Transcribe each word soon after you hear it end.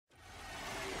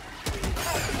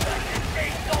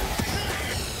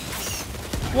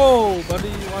Whoa, buddy,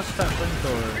 watch that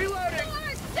flamethrower. Reloading.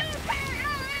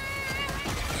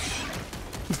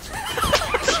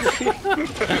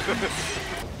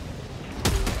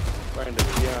 Right in the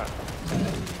yeah.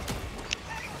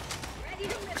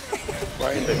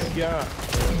 Right in the yeah.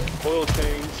 Oil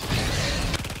change.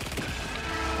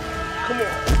 Come on.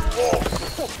 Oh.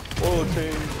 Oil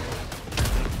change.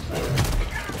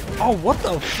 Oh, what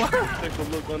the fuck? Take a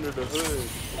look under the hood.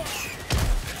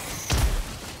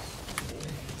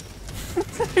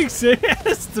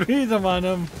 There's 3 of them on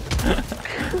him. Yeah,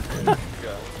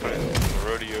 the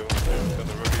rodeo.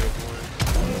 The rodeo boy.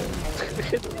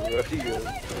 The rodeo.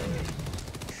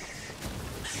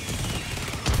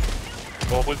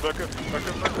 Ball boys back up. Back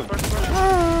up, back up, back up, back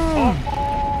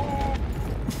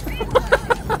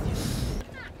up.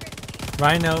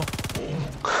 Rhino.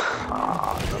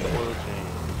 Another oil change.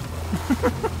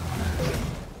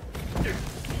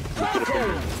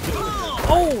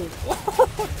 Oh!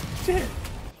 Shit.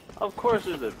 Of course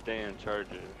there's a damn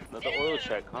charger. Another oil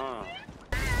check, huh?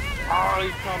 Oh, he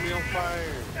caught me on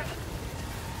fire.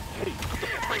 Hey, put the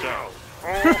fuck out.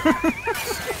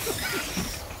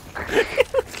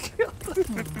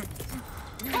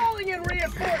 Calling in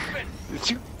reinforcements. Did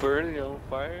you burn it on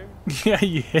fire? Yeah,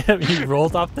 you hit him. He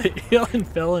rolled off the hill and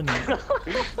fell in it.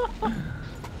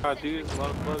 Ah, dude, there's a lot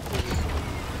of bugs in this.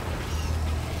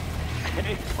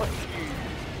 Hey, fuck you.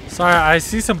 Sorry, I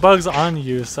see some bugs on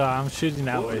you, so I'm shooting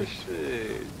that Holy way.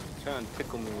 shit. Trying to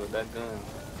tickle me with that gun.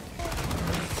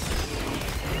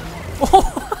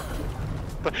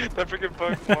 That freaking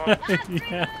bug launched.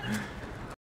 Yeah.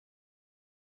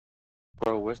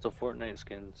 Bro, where's the Fortnite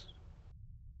skins?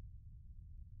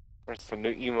 Where's the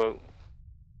new emote?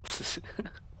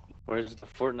 Where's the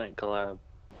Fortnite collab?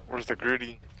 Where's the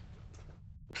gritty?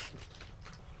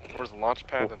 Where's the launch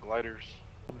pad and lighters?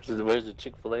 Where's the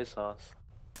Chick-fil-A sauce?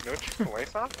 No Chick-fil-A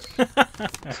sauce?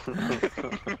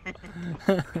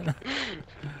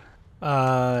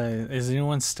 Is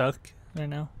anyone stuck right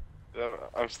now? Yeah,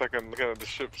 I'm stuck on looking at the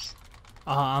ships.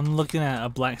 I'm looking at a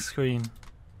black screen.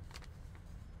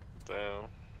 Damn.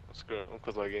 Let's go. I'll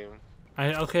close my game.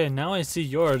 Okay, now I see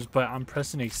yours, but I'm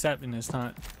pressing accept and it's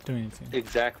not doing anything.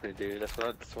 Exactly, dude.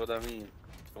 That's what I mean.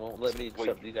 It won't let me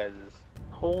accept you guys'.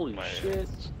 Holy shit.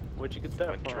 Where'd you get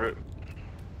that from? Drip.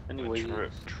 Anyway,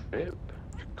 Drip. Trip?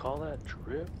 Call that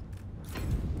trip?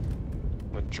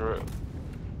 The drip.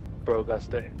 Bro got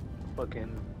the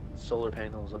fucking solar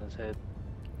panels on his head.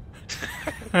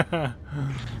 Can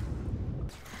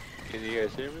you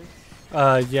guys hear me?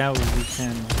 Yeah, we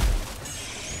can.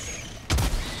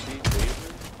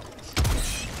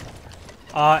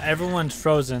 Everyone's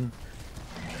frozen.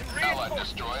 Allied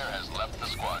destroyer has left the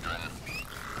squadron.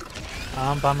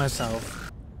 I'm by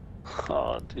myself.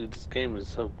 Oh, dude, this game is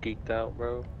so geeked out,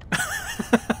 bro.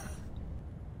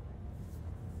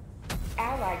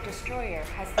 Allied destroyer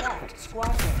has left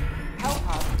squadron.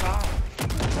 Hellpod prime.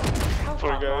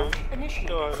 Sorry, Hellpod guys. launch initiated.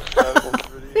 No,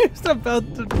 He's about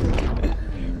to.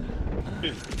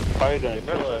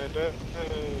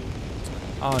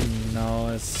 Oh no,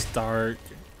 it's dark.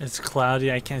 It's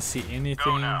cloudy. I can't see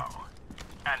anything. I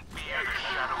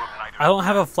don't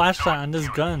have a flashlight on this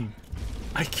gun.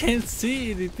 I can't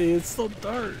see anything. It's so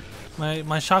dark.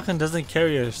 My shotgun doesn't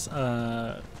carry a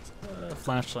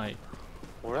flashlight.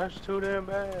 Well, that's too damn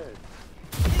bad.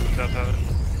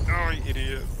 Oh, you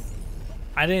idiot.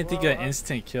 I didn't think an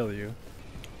instant kill you.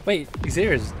 Wait,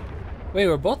 Xerius. Wait,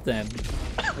 we're both dead.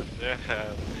 Yeah,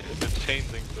 the chain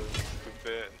thing's so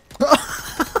bad.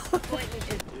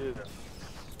 Yeah.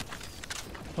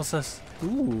 What's this?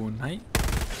 Ooh, night.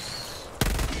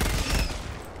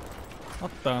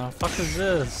 What the fuck is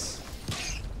this?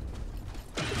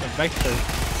 A vector.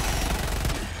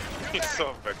 He's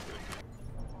so effective.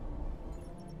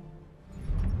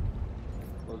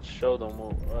 Let's show them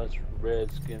what us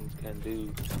redskins can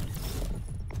do.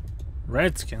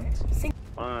 Redskins.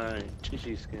 Fine,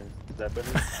 Chichi skin. Is that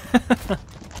better?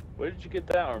 Where did you get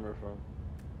that armor from?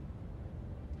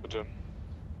 Good job.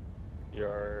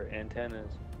 Your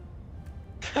antennas.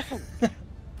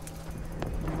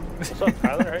 What's up,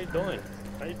 Tyler? How you doing?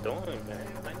 How you doing, man?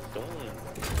 How you doing?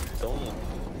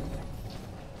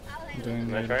 Doing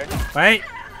Can I good. try it? Wait!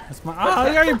 That's my. Oh,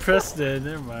 you already pressed it.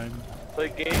 Never mind. Play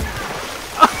game?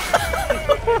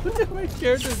 What did my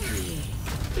character do?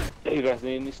 Hey, you guys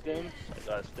need any stems? I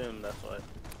got a stem, that's why.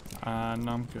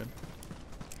 No, I'm good.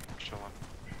 Chilling.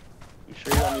 You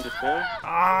sure you don't need a stem?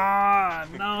 Ah,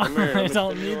 no, Come here, let I me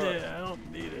don't stem you need up. it. I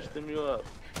don't need Let me it. stem you up.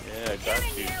 Yeah, I got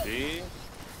you, see?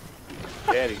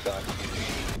 Daddy got you.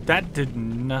 That did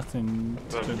nothing.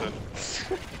 That's To... it.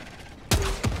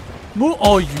 Move!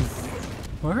 Oh, you.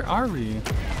 Where are we?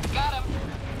 Got him.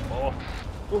 Oh,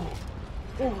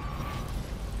 Win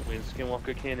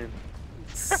Skinwalker Cannon.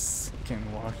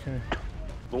 Skinwalker.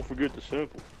 Don't forget the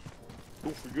sample.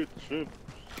 Don't forget the sample.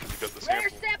 You got the Rare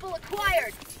sample. sample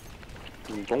acquired.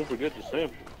 Don't forget the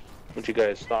sample. What's your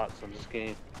guys' thoughts on this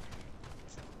game?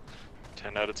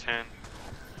 10 out of 10.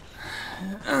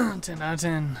 10 out of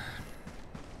 10.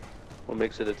 What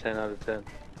makes it a 10 out of 10?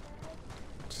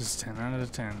 Just 10 out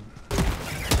of 10.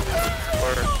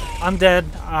 Or I'm dead.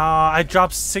 I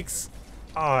dropped 6.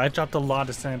 Oh, I dropped a lot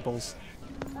of samples.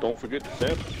 Don't forget the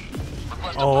sample.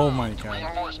 Request Oh approved. my god.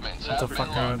 Reinforcements What the have been fuck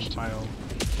are launched. bio?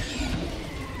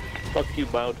 Fuck you,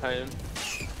 Bio Titan.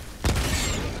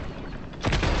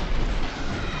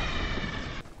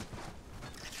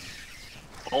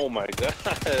 Oh my god,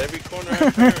 every corner I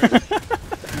turn.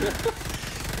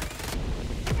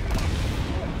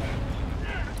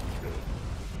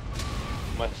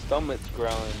 My stomach's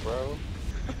growling, bro.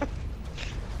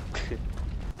 Your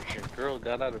girl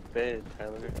got out of bed,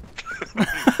 Tyler.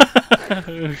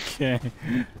 Okay.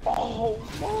 Oh,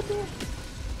 mother.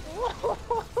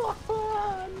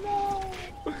 No.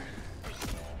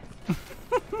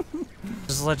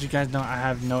 Just to let you guys know, I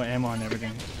have no ammo on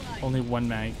everything. Only 1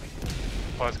 mag.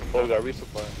 supplies come Oh, we down. got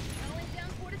resupply. Calling down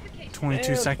fortification. 22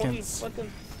 Damn, seconds. 20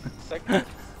 fucking seconds.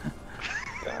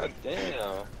 God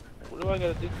damn. What do I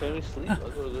gotta do? Can we sleep? I'll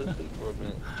go to sleep for a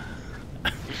minute.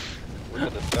 Look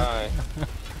at the sky.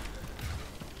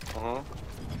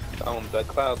 That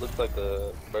cloud looks like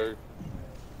a bird.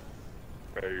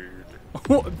 Bird.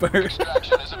 What bird?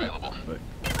 Extraction is available.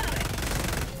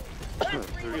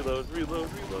 Reload, reload,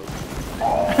 reload.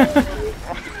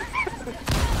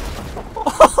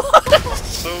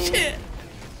 So,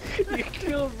 You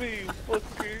killed me,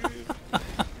 fucker.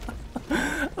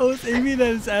 I was aiming at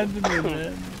his abdomen,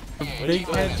 man. The big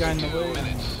head got in the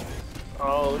way.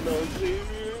 Oh no,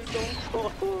 Xavier, don't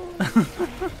fall.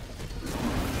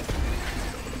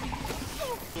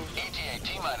 ETA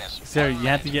T-minus. Sir, you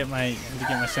have to get my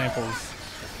samples.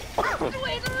 With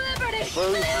liberty. Bro,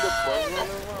 you see the bug running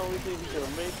around? We think he's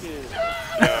gonna make it.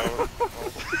 yeah.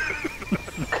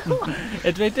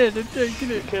 It's right there, it's right there, get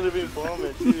It it. could have been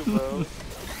bombing too, bro.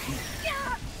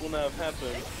 Would not have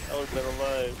happened. I would have been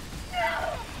alive.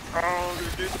 Oh,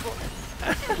 dude.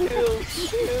 Chill,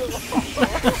 chill.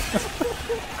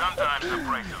 Sometimes the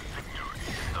price of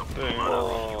victory.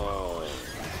 Oh.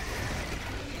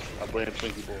 I blame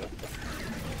Twinkie Boy.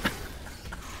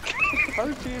 How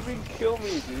did you even kill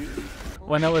me, dude?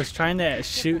 When I was trying to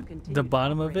shoot the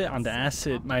bottom of it on the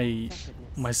acid, my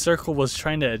circle was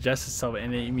trying to adjust itself,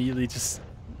 and it immediately just,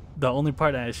 the only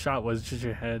part that I shot was just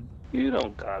your head. You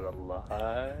don't gotta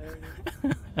lie.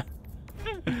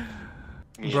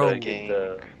 Bro.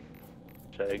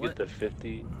 Should I get the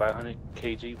 500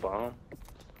 kg bomb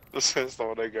This is not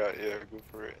what I got. Yeah, go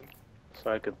for it.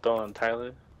 so I could throw on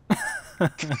Tyler?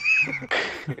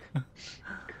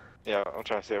 Yeah, I'm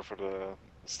trying to save for the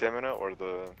stamina or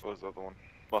the, what was the other one?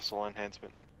 Muscle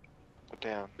enhancement. Oh,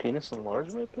 damn. Penis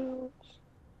enlargement pills?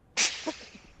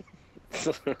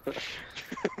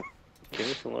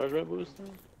 Penis enlargement booster?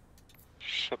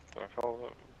 Shut the hell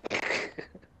up.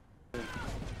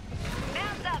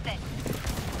 Bounce up it.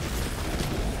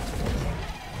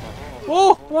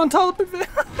 Oh, I'm on top of it.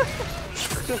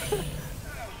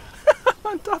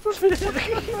 On top of it.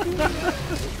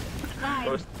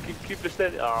 Or keep it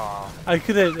steady. Aw. I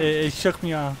couldn't, it shook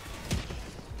me off.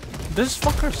 This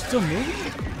fucker's still moving?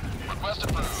 Request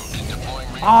approved. Deploying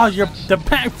Oh, reinforcements. the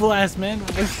back blast, man.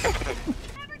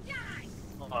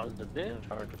 Oh, the damn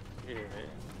charger. Here,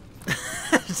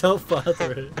 So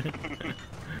bothered.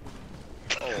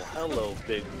 oh, hello,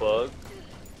 big bug.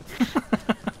 We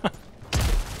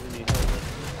need help.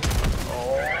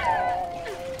 Oh.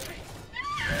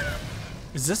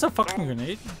 Is this a fucking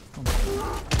grenade?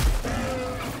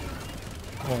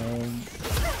 Oh. I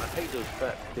hate those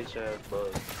fat bitch ass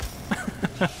bugs.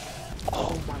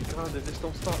 Oh my god, they just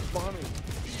don't stop spawning.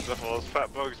 There's all those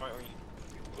fat bugs, man.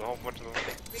 There's a whole bunch of them.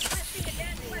 Requesting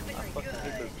advanced weaponry. I fucking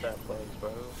hate Good. those fat bugs,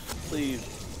 bro. Please,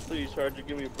 please, Charger,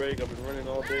 give me a break. I've been running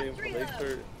all day. My legs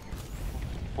hurt.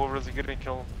 What was he getting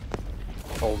killed?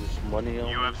 All this money on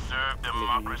You me. have served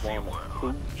democracy Making me well.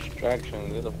 want to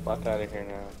distraction. Get the fuck out of here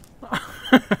now.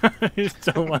 You just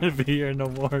don't want to be here no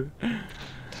more.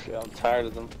 Yeah, I'm tired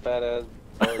of them fat ass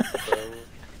bugs, bro.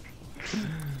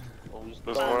 Always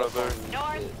There's throwing one up other. on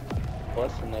me, shit.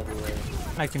 Busting everywhere.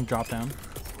 I can drop down.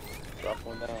 Drop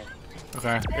one down.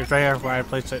 Okay, it's right here where I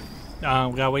placed it. We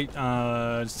gotta wait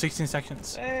 16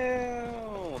 seconds. Damn,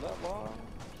 that long.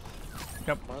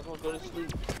 Yep. Might as well go to sleep.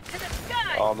 To the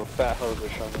sky. All the fat hoes are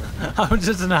coming. I'm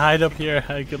just gonna hide up here.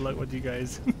 Good luck with you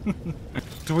guys.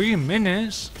 3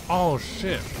 minutes? Oh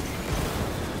shit.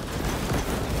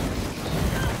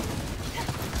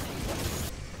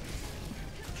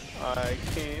 I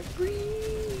can't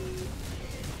breathe.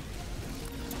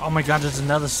 Oh my god, there's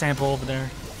another sample over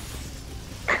there.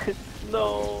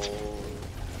 No.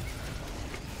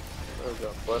 I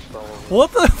got flushed all over.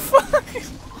 What the fuck?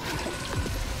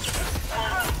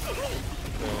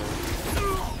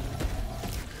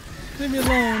 Leave me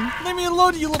alone. Leave me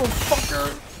alone, you little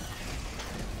fucker.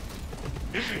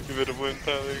 You better win,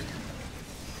 Tyler.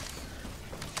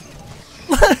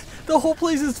 The whole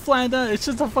place is flattened out. It's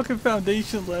just a fucking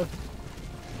foundation left.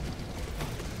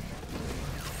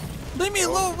 Leave me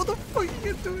alone. What the fuck are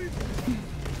you doing?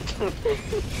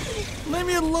 Leave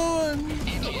me alone.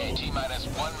 ETA T minus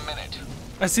 1 minute.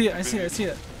 I see it. I see it. I see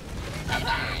it.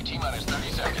 ETA T minus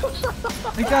 30 seconds.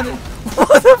 I got it.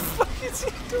 What the fuck is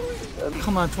he doing?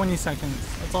 Come on, 20 seconds.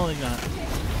 That's all I got.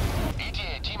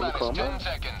 ETA T minus 10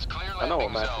 seconds. Clear I know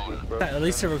what landing match it zone. is, bro. At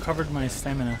least I recovered my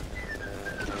stamina.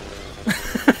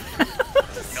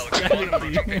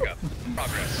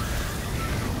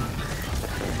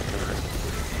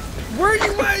 Where are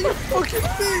you at, you fucking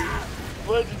thing?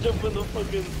 Why'd you jump in the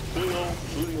fucking studio?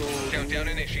 Countdown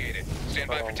initiated. Stand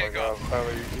by for takeoff. God,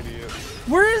 Tyler, you idiot.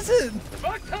 Where is it?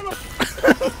 Fuck tunnel.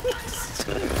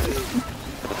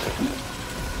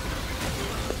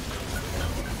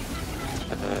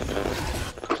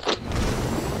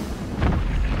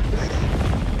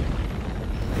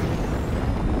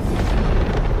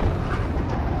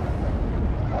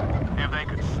 If they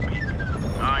could speak,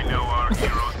 I know our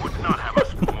heroes would not have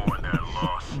us mourn their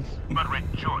loss, but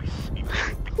rejoice in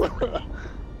their victory.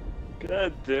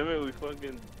 God damn it, we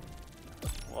fucking.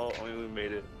 Well, I mean, we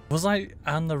made it. Was I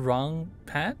on the wrong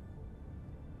path?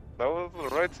 That was the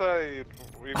right side.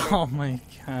 Oh my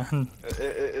god.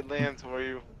 It lands where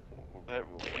you. I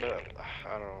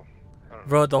don't know.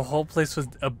 Bro, the whole place was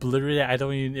obliterated. I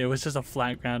don't even. It was just a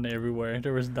flat ground everywhere.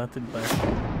 There was nothing left.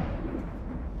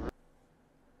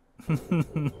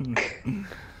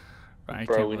 I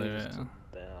Bro, can't we believe need it.